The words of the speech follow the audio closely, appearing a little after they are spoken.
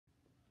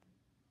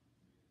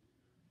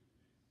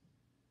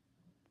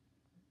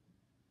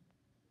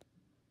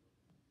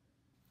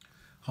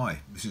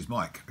Hi, this is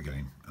Mike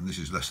again, and this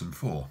is lesson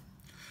 4.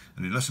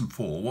 And in lesson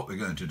 4, what we're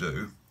going to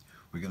do,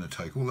 we're going to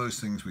take all those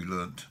things we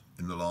learnt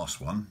in the last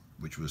one,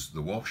 which was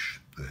the wash,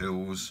 the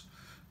hills,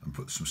 and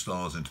put some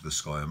stars into the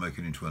sky and make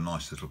it into a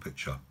nice little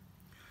picture.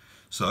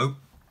 So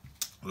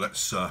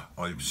let's,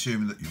 I'm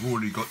assuming that you've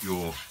already got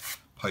your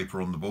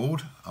paper on the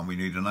board, and we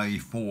need an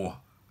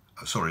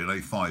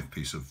A5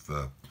 piece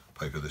of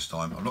paper this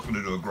time. I'm not going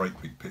to do a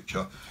great big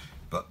picture,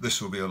 but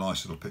this will be a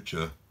nice little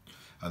picture.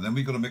 And then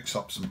we've got to mix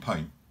up some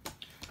paint.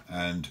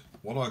 And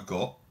what I've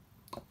got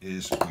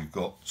is we've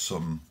got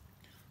some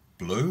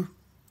blue,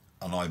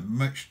 and I've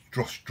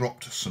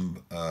dropped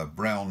some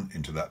brown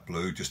into that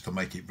blue just to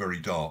make it very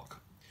dark.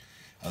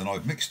 And then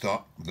I've mixed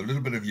up with a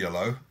little bit of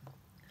yellow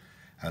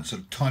and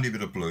some tiny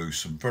bit of blue,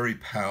 some very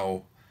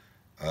pale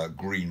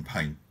green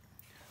paint,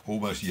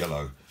 almost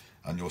yellow,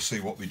 and you'll see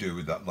what we do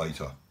with that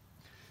later.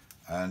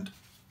 And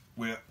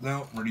we're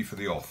now ready for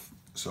the off.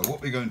 So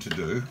what we're going to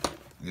do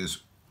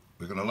is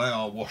we're going to lay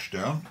our wash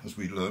down as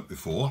we learnt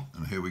before,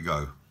 and here we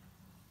go.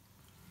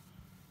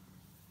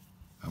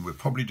 And we'll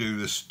probably do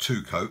this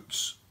 2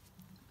 coats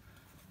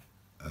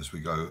as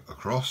we go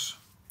across,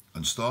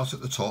 and start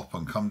at the top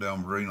and come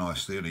down very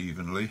nicely and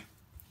evenly.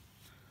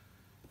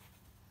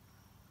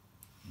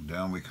 And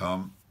down we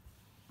come.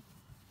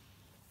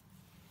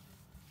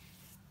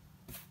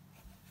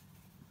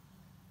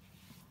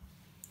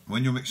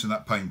 When you're mixing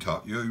that paint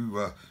up,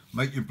 you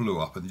make your blue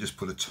up and just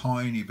put a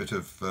tiny bit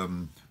of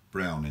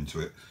brown into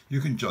it.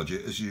 You can judge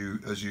it as you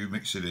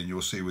mix it in.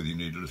 You'll see whether you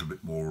need a little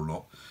bit more or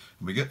not.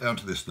 And we get down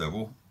to this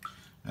level.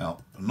 Now,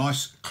 a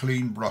nice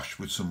clean brush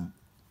with some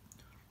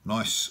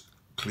nice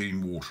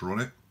clean water on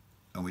it,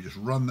 and we just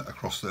run that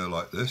across there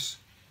like this.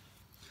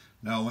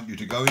 Now I want you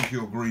to go into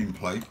your green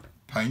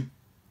paint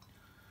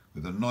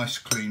with a nice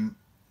clean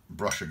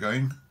brush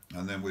again,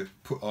 and then we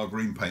put our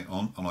green paint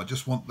on, and I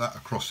just want that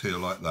across here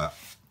like that,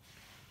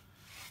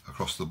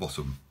 across the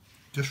bottom.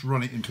 Just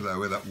run it into there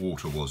where that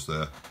water was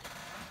there.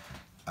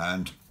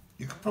 And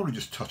you could probably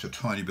just touch a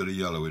tiny bit of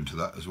yellow into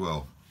that as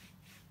well.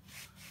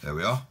 There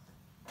we are.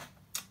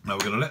 Now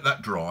we're going to let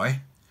that dry,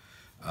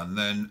 and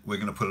then we're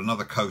going to put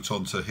another coat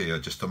onto here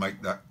just to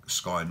make that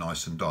sky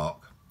nice and dark.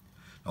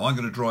 Now I'm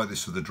going to dry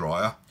this with the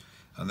dryer,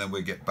 and then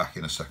we'll get back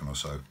in a second or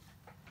so.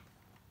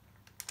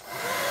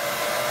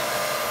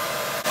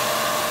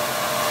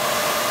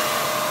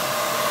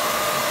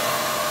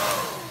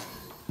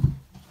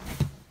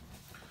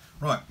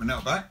 Right, we're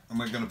now back, and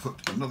we're going to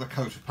put another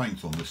coat of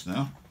paint on this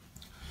now.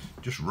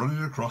 Just run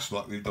it across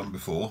like we've done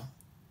before.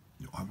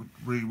 I would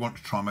really want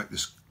to try and make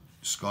this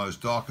sky as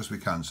dark as we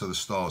can so the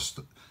stars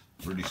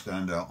really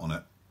stand out on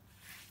it.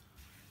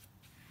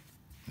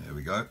 There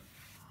we go,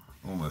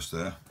 almost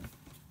there.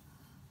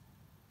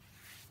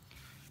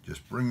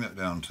 Just bring that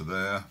down to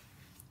there,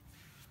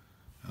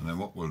 and then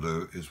what we'll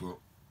do is we'll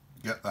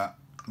get that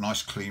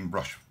nice clean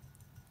brush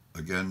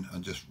again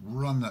and just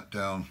run that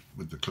down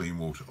with the clean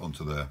water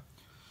onto there.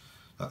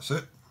 That's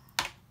it.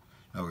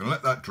 Now we're going to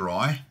let that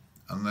dry,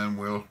 and then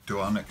we'll do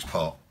our next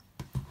part.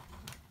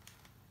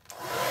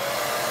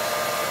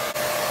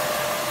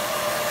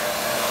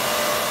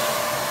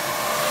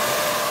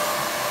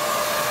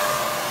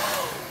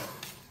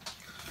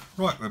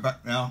 Right, we're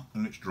back now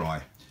and it's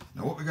dry.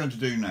 Now what we're going to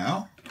do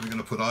now, we're going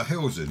to put our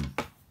hills in.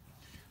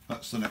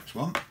 That's the next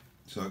one.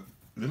 So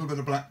a little bit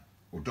of black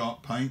or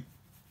dark paint,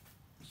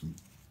 some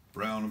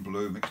brown and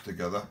blue mixed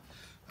together,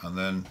 and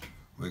then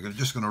we're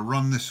just going to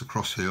run this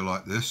across here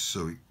like this.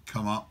 So we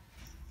come up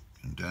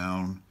and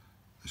down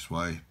this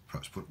way,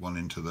 perhaps put one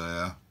into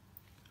there,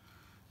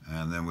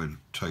 and then we'll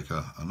take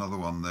another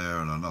one there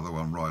and another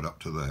one right up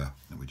to there,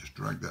 and we just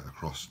drag that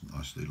across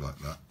nicely like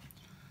that.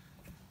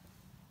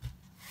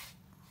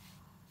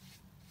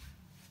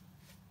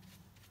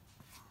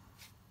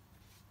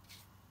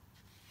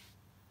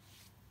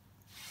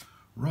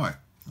 Right,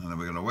 and then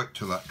we're going to wait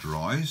till that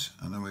dries,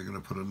 and then we're going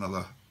to put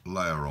another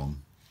layer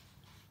on.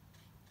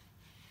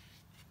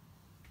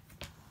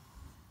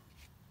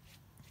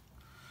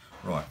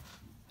 Right,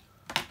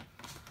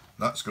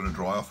 that's going to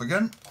dry off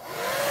again.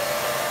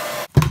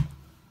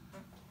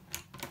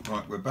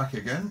 Right, we're back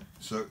again.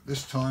 So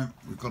this time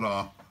we've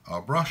got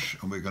our brush,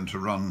 and we're going to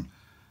run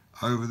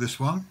over this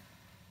one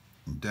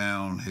and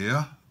down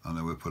here, and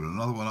then we'll put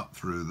another one up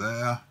through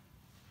there,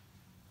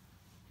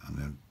 and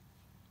then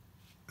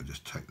we'll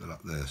just take that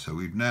up there. So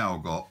we've now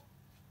got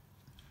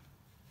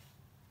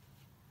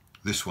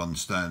this one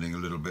standing a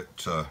little bit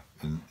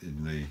in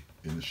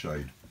the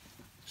shade.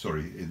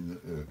 Sorry, in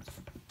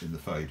the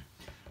fade.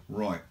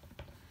 Right,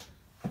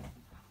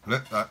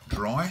 let that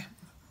dry,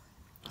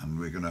 and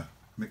we're going to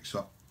mix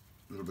up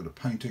a little bit of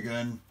paint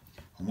again,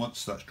 and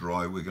once that's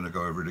dry we're going to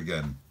go over it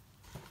again.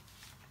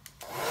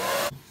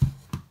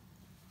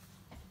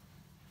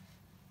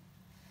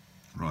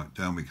 Right,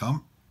 down we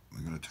come.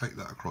 We're going to take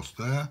that across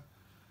there,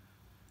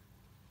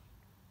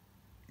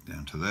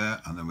 down to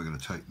there, and then we're going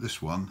to take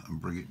this one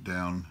and bring it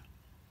down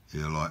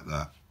here like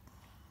that.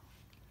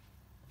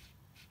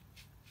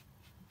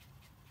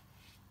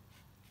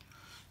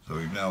 So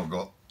we've now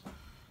got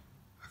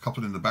a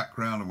couple in the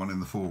background and one in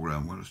the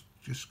foreground. We'll just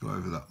just go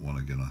over that one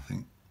again, I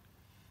think,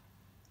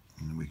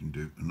 and then we can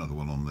do another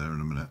one on there in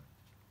a minute.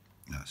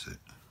 That's it.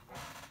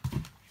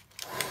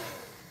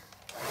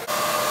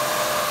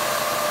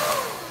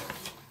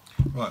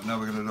 Right, now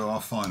we're going to do our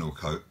final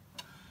coat.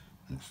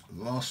 It's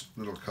the last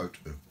little coat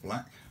of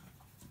black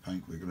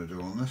paint we're going to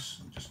do on this.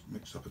 I'll just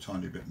mix up a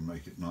tiny bit and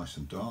make it nice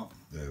and dark.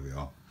 There we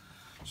are.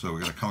 So we're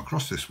going to come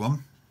across this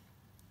one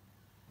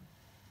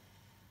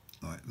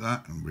like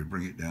that, and we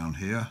bring it down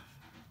here,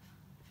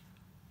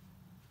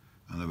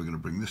 and then we're going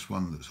to bring this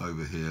one that's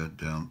over here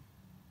down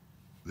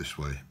this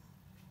way.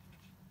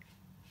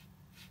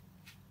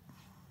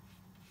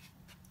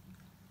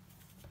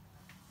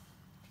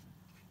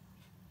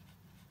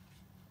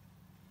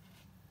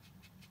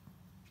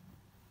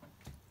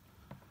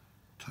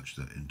 Touch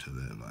that into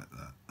there like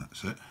that.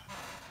 That's it.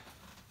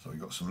 So we've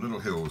got some little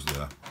hills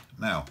there.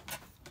 Now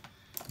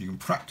you can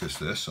practice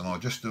this, and I'll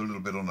just do a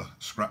little bit on a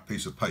scrap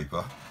piece of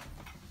paper,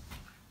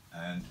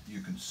 and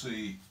you can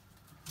see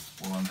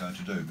what I'm going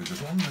to do,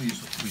 because on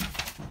these,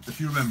 if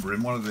you remember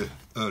in one of the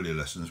earlier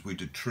lessons we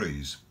did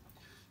trees.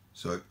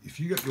 So if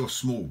you get your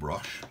small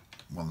brush,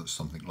 one that's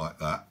something like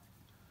that,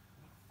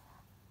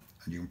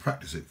 and you can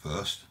practice it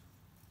first,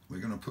 we're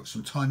going to put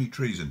some tiny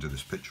trees into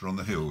this picture on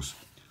the hills.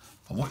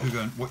 And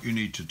what you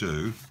need to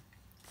do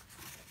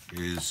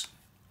is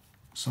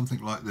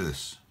something like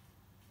this,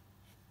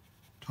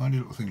 tiny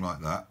little thing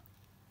like that.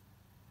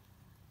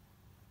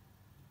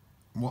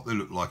 And what they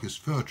look like is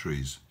fir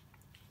trees.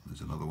 There's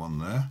another one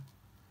there,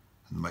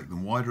 and make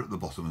them wider at the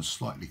bottom and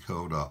slightly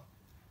curled up.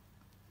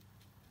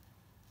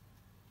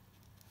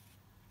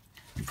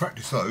 You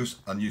practice those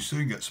and you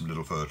soon get some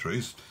little fir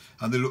trees,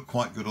 and they look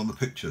quite good on the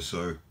picture.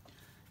 So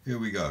here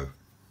we go.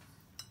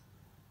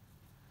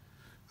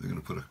 We're going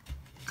to put a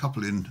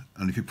couple in,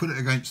 and if you put it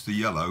against the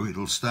yellow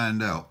it'll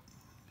stand out.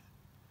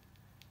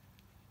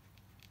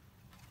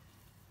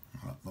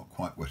 Right, not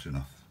quite wet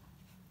enough.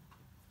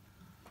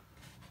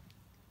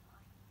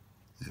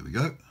 There we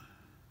go.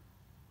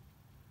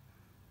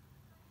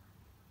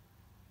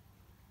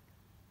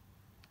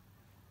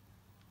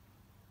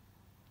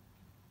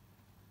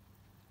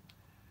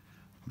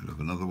 We'll have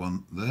another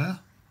one there.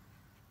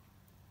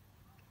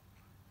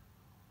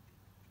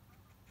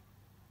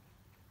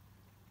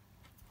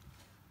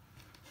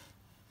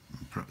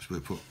 Perhaps we'll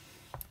put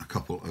a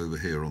couple over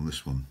here on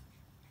this one.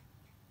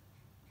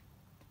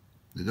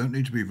 They don't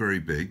need to be very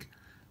big,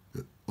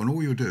 but when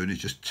all you're doing is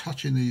just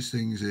touching these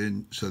things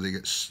in so they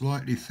get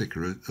slightly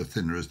thicker,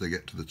 thinner as they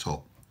get to the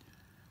top.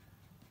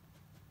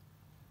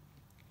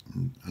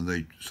 And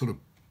they sort of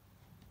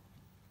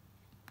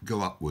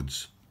go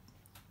upwards.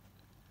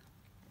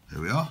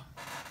 There we are.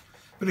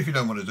 But if you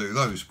don't want to do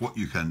those, what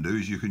you can do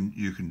is you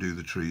can do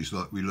the trees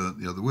like we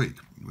learnt the other week.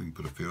 We can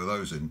put a few of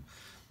those in.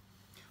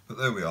 But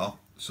there we are.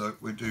 So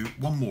we'll do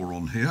one more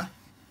on here,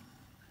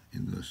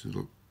 in this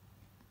little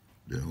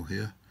dell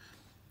here.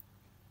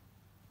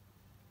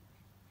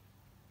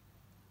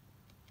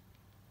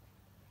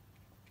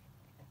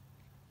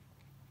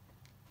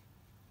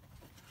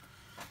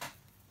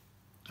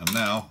 And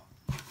now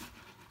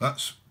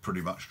that's pretty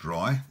much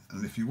dry,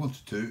 and if you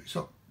wanted to, it's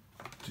up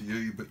to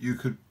you, but you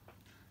can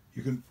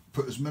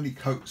put as many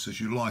coats as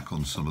you like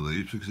on some of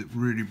these, because it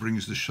really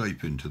brings the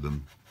shape into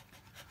them.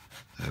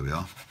 There we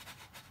are.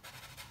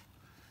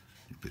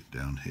 A bit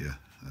down here,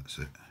 that's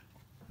it.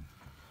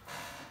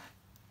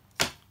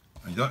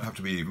 And you don't have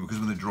to be even, because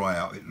when they dry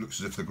out it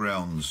looks as if the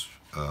ground's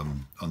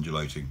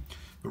undulating.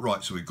 But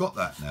right, so we've got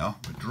that now.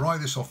 We'll dry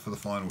this off for the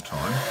final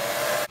time.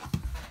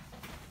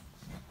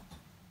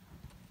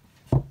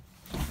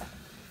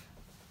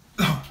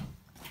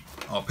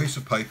 Our piece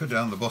of paper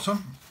down the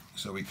bottom,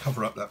 so we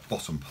cover up that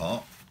bottom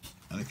part,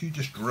 and if you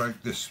just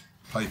drag this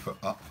paper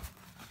up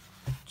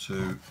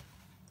to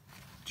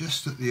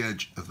just at the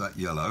edge of that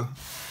yellow.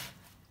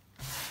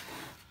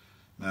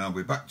 Now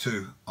we're back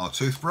to our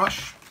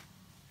toothbrush,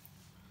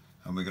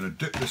 and we're going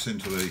to dip this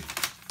into the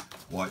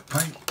white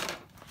paint.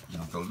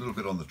 Now I've got a little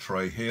bit on the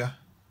tray here,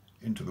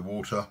 into the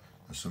water,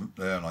 there's some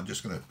there, and I'm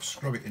just going to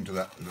scrub it into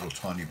that little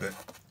tiny bit,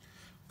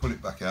 pull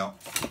it back out,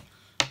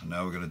 and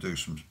now we're going to do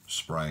some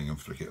spraying and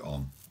flick it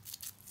on.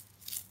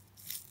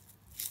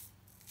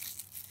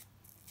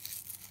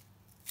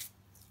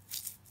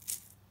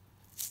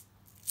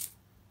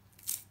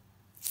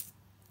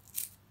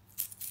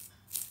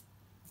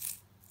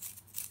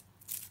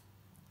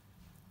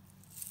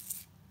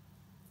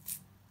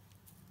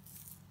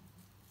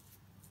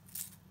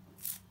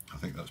 I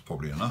think that's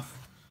probably enough.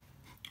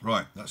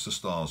 Right, that's the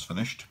stars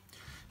finished.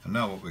 And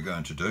now what we're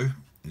going to do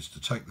is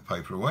to take the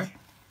paper away.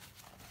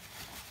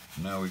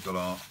 Now we've got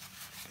our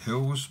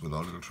hills with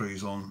our little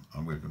trees on,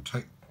 and we're going to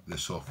take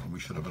this off, and we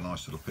should have a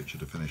nice little picture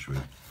to finish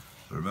with.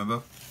 So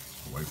remember,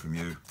 away from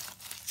you,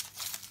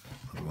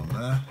 another one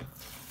there,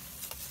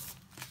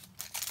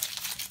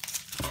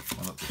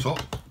 one at the top,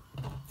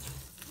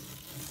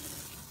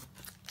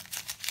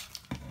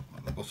 one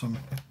at the bottom,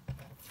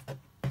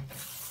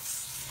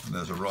 and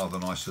there's a rather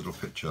nice little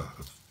picture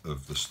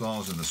of the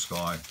stars in the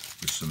sky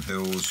with some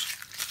hills,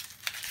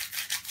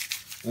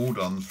 all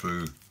done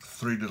through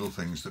 3 little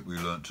things that we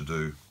learnt to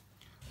do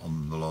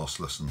on the last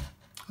lesson.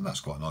 And that's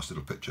quite a nice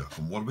little picture.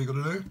 And what have we got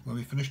to do when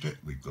we finished it?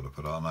 We've got to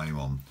put our name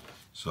on.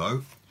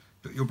 So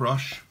get your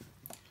brush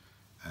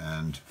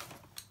and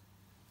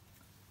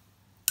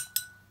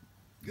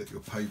get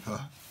your paint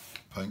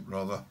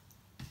rather,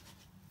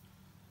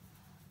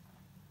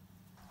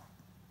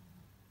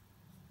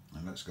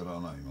 and let's get our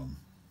name on.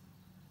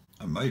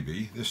 And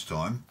maybe this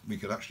time we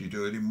could actually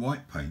do it in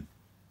white paint,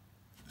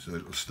 so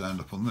it will stand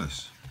up on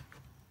this.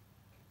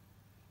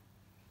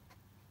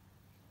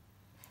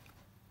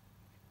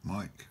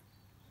 Mike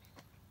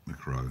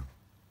McCrow.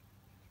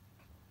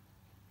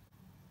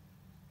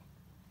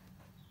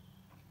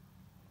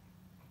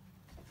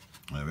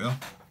 There we are.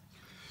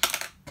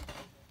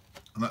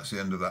 And that's the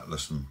end of that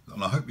lesson.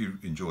 And I hope you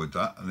enjoyed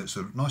that. And it's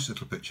a nice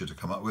little picture to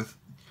come up with.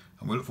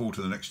 And we look forward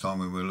to the next time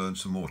when we'll learn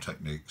some more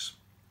techniques.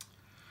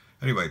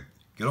 Anyway,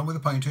 get on with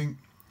the painting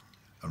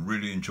and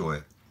really enjoy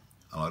it.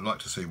 And I'd like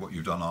to see what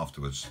you've done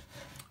afterwards.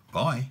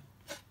 Bye.